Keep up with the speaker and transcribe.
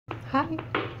Hi.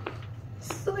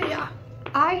 So yeah,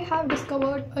 I have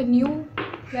discovered a new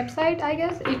website. I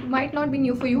guess it might not be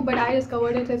new for you, but I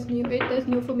discovered it is new. It is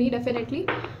new for me definitely,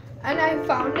 and I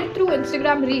found it through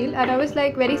Instagram Reel, and I was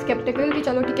like very skeptical कि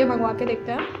चलो ठीक है मंगवा के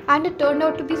देखते हैं, and it turned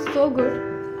out to be so good.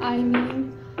 I mean,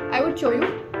 I would show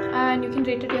you, and you can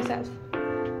rate it yourself.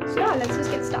 So yeah, let's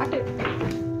just get started.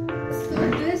 So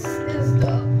this is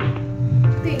the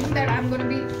thing that I'm gonna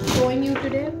be showing you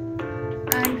today,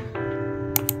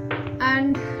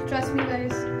 and trust me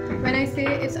guys, when I say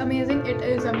it's amazing, it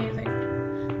is amazing.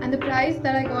 And the price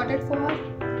that I got it for,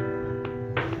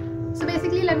 so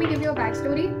basically let me give you a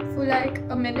backstory for like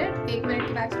a minute, 1 minute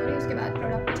की backstory, उसके बाद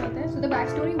product पे चलते हैं. So the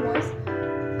backstory was,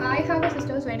 I have a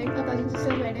sister's wedding, a cousin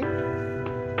sister's wedding,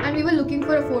 and we were looking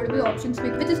for affordable options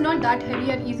which is not that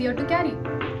heavy and easier to carry.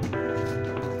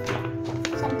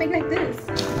 Something like this,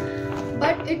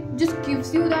 but it just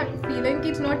gives you that feeling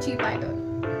कि it's not cheap either.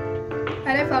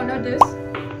 And I found out this.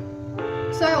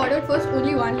 So I ordered first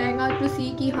only one lehenga to see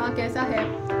कि हाँ कैसा है.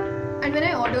 And when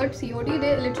I ordered COD,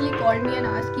 they literally called me and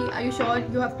asked कि are you sure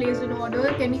you have placed an order?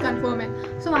 Can we confirm it?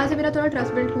 So वहाँ से मेरा थोड़ा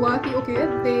trust build हुआ कि okay,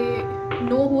 they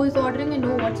know who is ordering and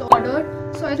know what's ordered.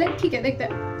 So I was like ठीक है देखते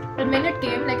हैं. And when it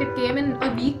came in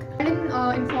a week. And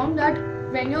informed that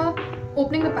when you're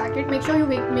opening the packet, make sure you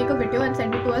make a video and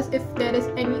send it to us if there is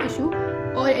any issue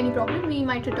or any problem. We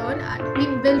might return and we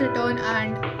will return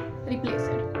and replace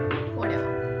it, whatever.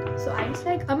 So I was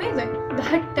like amazing,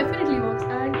 that definitely works.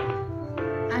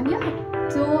 And yeah,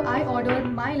 so I ordered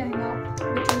my lehenga,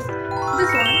 which is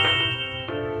this one.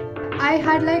 I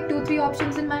had like 2-3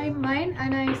 options in my mind,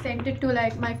 and I sent it to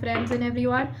like my friends and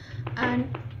everyone,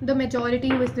 and the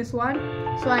majority was this one.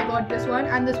 So I got this one,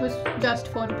 and this was just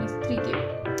for rupees 3k.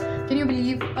 Can you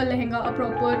believe a lehenga, a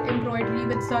proper embroidery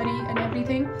with sari and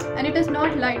everything? And it is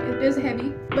not light, it is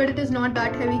heavy, but it is not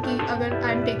that heavy कि अगर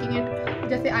I am taking it,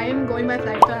 जैसे I am going by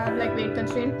flight, so I have like weight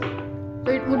constraint,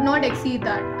 so it would not exceed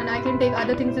that, and I can take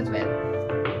other things as well.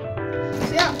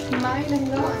 So yeah, my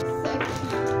lehenga set.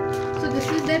 So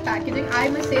this is their packaging. I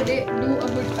must say they do a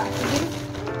good packaging.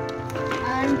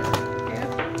 And here,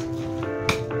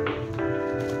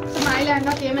 so my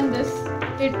lehenga came in this.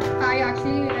 I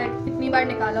actually like इतनी बार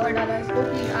निकाला और डाला इसको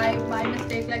कि I by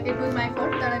mistake, like it was my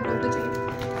fault that I broke the chain.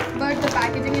 But the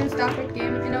packaging and stuff, it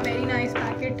came in a very nice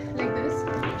packet like this.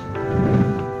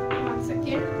 One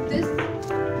second. This.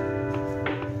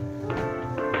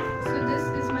 So this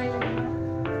is my lehenga.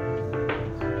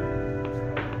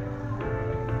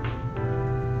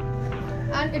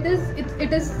 And it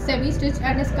is semi-stitched,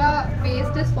 and इसका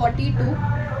waist is 42.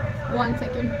 1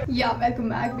 second. Yeah, welcome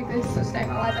back because उस time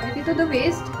आवाज आ रही थी. So the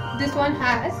waist this one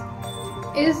has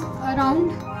is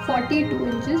around 42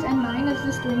 inches and mine is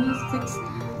just 26.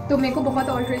 तो मेरे को बहुत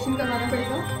alteration करवाना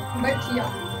पड़ेगा. But yeah,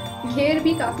 घेर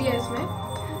भी काफ़ी है इसमें.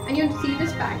 And you see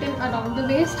this pattern around the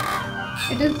waist.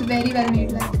 It is very well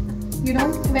made. Like, you know,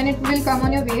 when it will come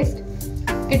on your waist,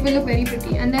 it will look very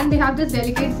pretty. And then they have this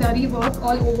delicate zari work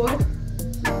all over.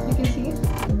 You can see,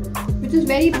 which is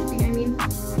very pretty. I mean.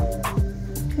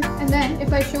 And then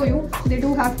if I show you, they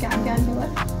do have can here,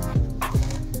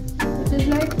 which is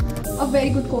like a very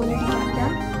good quality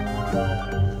can.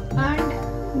 And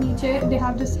niche they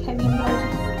have this heavy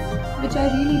embroidery, which I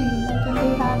really like. And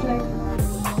they have like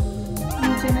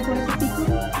niche में थोड़े से sequin,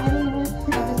 I don't know if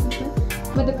that is sequin,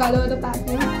 but the color, the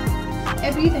pattern,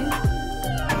 everything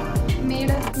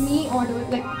made me order.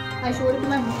 Like I showed it to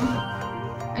my mom,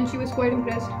 and she was quite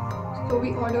impressed. So we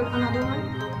ordered another one.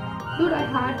 Dude,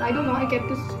 I don't know, I kept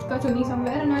this kachuni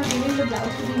somewhere, and I was needing the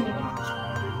blouse to be made.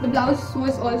 The blouse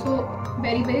was also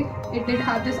very big. It did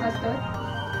have this astar,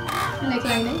 like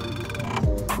lining,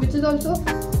 which is also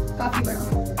काफी बड़ा.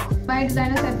 My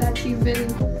designer said that she will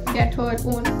get her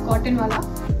own cotton wala,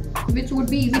 which would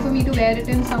be easy for me to wear it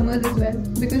in summers as well,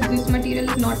 because this material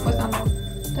is not for summer.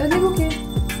 So I was like, okay.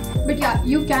 But yeah,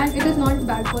 you can, it is not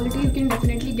bad quality. You can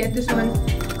definitely get this one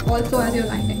also as your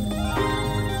lining.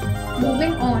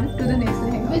 Moving on to the next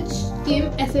lehenga, which came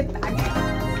as a pack.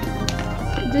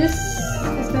 This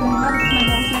is the lehenga. This is my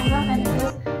mom's lehenga, and it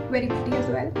is very pretty as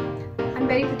well. And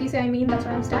very pretty, say I mean, that's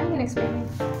why I'm standing and explaining.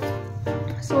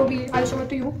 So I'll show it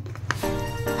to you.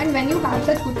 And when you have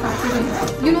such good packaging,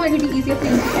 you know it will be easier for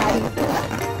you to carry.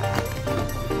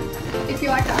 If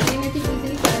you are traveling, you can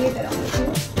easily carry it around with you.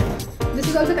 This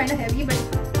is also kind of heavy, but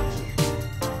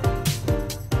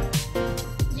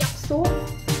yeah. So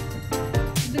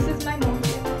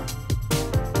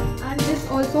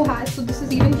also has, so this is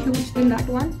even huge than that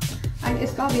one, and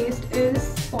its waist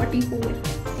is 44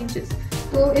 inches.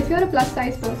 So if you're a plus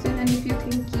size person and if you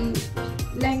think कि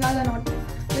lehengas are not,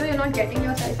 you know, you're not getting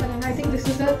your size का lehenga, I think this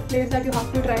is the place that you have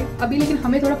to try. अभी लेकिन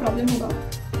हमें थोड़ा problem होगा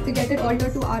to get it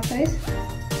altered to our size,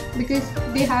 because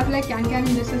they have like can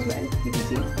in this as well. You can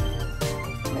see,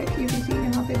 like you can see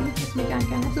यहाँ पे भी इसमें can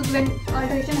है. So when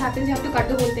alteration happens, you have to cut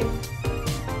the whole thing.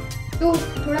 तो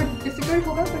थोड़ा difficult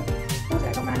होगा, but हो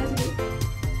जाएगा manage.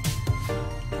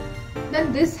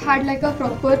 Then this had like a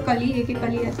proper कली, एक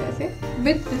कली ऐसे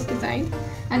with this design,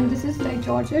 and this is like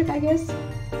Georgette I guess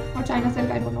or China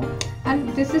silk, I don't know, and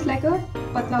this is like a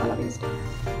पतला वाला waist.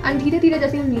 And धीरे धीरे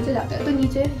जैसे हम नीचे जाते हैं तो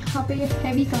नीचे यहाँ पे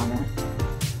heavy काम है,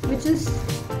 which is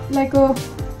like a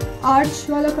arch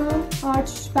वाला काम,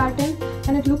 arch pattern,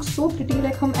 and it looks so pretty.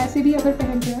 Like हम ऐसे भी अगर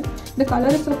पहन रहे हैं, the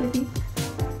color is so pretty.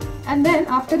 And then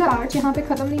after the arch यहाँ पे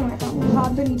खत्म नहीं होना था,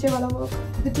 हाथ the नीचे वाला work,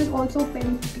 which is also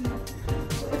very pretty.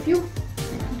 So if you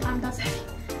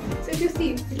So if you see,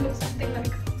 it looks something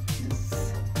like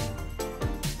this.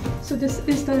 So this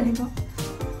is the lehenga,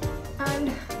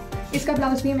 and इसका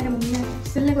blouse भी मेरे मम्मी ने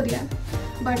सिलने को दिया है.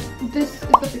 But this is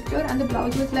the picture, and the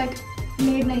blouse was like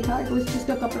made नहीं था, it was just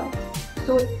a कपड़ा.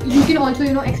 So you can also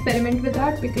experiment with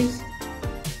that, because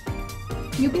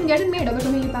you can get it made अगर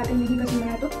तुम्हें ये pattern नहीं पसंद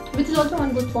आया तो, which is also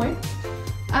one good point.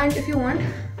 And if you want,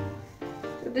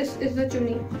 so this is the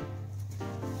chunni.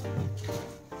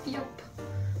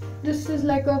 This is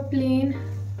like a plain,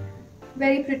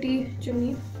 very pretty chunni.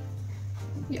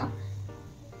 Yeah,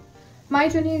 my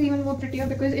chunni is even more prettier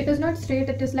because it is not straight,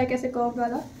 it is like as a curve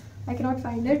wala. I cannot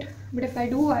find it, but if I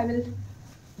do, I will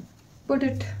put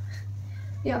it.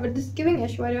 Yeah, but this is giving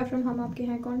Aishwarya from Hum Aapke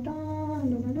Hain Kaun.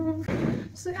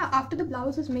 So yeah, after the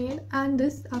blouse is made and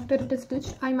this, after it is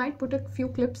stitched, I might put a few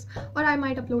clips or I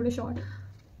might upload a short.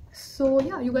 So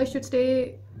yeah, you guys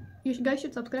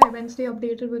should subscribe and stay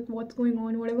updated with what's going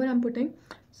on, whatever I'm putting,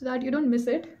 so that you don't miss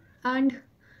it. And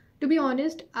to be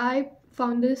honest, I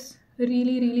found this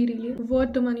really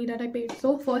worth the money that I paid.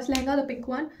 So first lehenga, the pink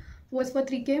one, was for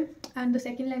 3K, and the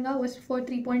second lehenga was for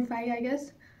 3.5 I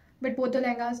guess, but both the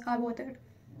lehengas are worth it.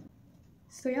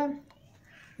 So yeah,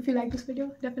 if you like this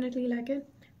video, definitely like it,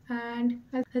 and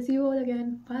I'll see you all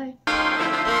again.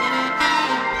 Bye.